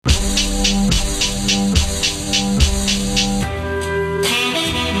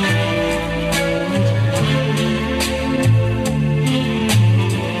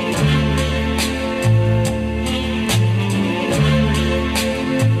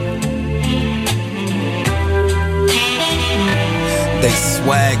They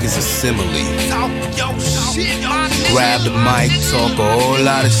swag is a simile. Grab the mic, talk a whole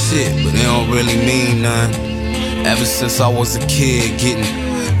lot of shit, but they don't really mean none. Ever since I was a kid, getting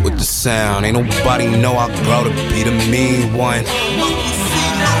with the sound, ain't nobody know I grow to be the mean one.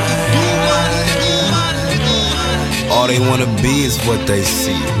 All they wanna be is what they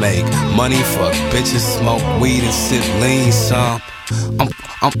see. Make money, fuck bitches, smoke weed and sip lean some.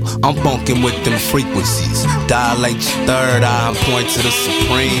 I'm bunking with them frequencies. Dilate your third eye and point to the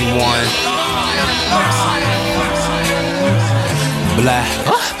supreme one.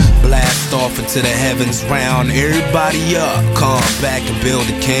 Blast off into the heavens round. Everybody up, come back and build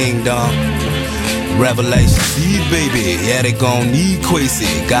a kingdom. Revelation, see baby, yeah they gon' need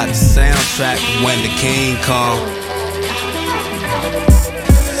Kwesi. Got the soundtrack when the king come.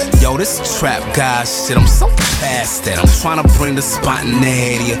 Yo, this trap guy shit, I'm so past that. I'm tryna bring the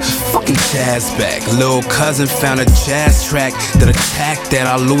spontaneity of fucking jazz back. Lil' cousin found a jazz track that attacked that.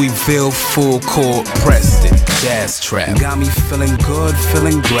 Our Louisville full court pressed it. Jazz trap got me feeling good,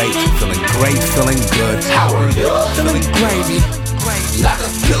 feeling great, feeling great, feeling good. How are you? Feeling gravy, like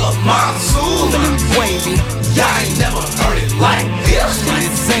a killer monsoon. Feeling wavy, y'all ain't never heard it like this.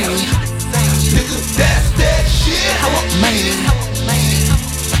 Insane, nigga, that's that shit. How amazing.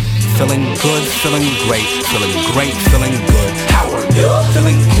 Feeling good, feeling great, feeling great, feeling good. How are you?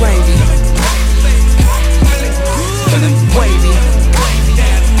 Feeling gravy, feeling wavy,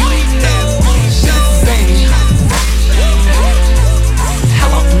 insane.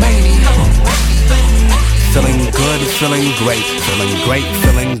 How amazing. Feeling good, feeling great, feeling great,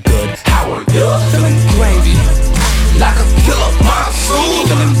 feeling good. How are you? Feeling gravy, like a killer monsoon.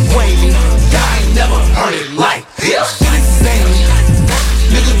 Feeling wavy, y'all ain't never heard it like this. Insane.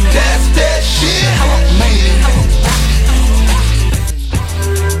 Nigga, that's that shit. How amazing.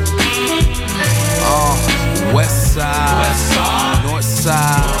 West side, north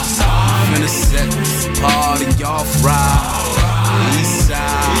side, finna set this party off right. East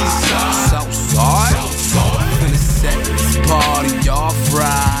side, south side, finna set this party off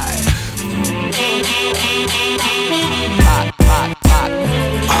right.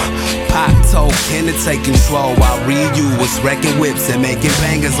 Pop told Ken to take control while Ryu was wrecking whips and making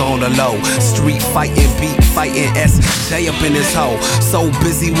bangers on the low. Street fighting, beat fighting, SJ up in his hole. So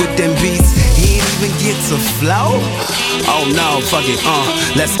busy with them beats, he ain't even get to flow. Oh no, fuck it,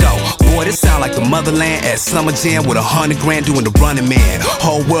 let's go. Boy, this sound like the motherland at Summer Jam with 100 grand doing the running man.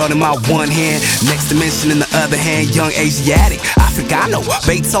 Whole world in my one hand, next dimension in the other hand. Young Asiatic, Africano,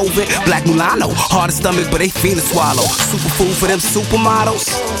 Beethoven, Black Mulano. Hard to stomach, but they feel to swallow. Superfood for them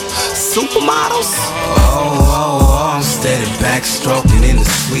supermodels. Supermodels? Oh, I'm steady backstroking in the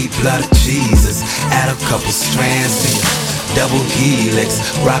sweet blood of Jesus. Add a couple strands to your double helix.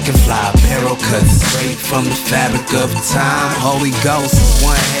 Rockin' fly, barrel cuts straight from the fabric of time. Holy Ghost is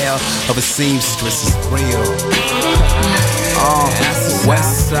one hell of a seamstress, is real.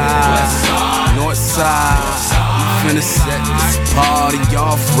 West side, north side, we finna set this party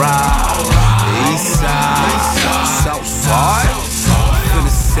off right. East side, south side,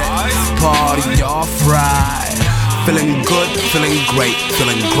 finna set this party off right. Feeling good, feeling great,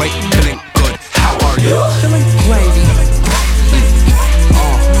 feeling great, feeling good. How are you? Feeling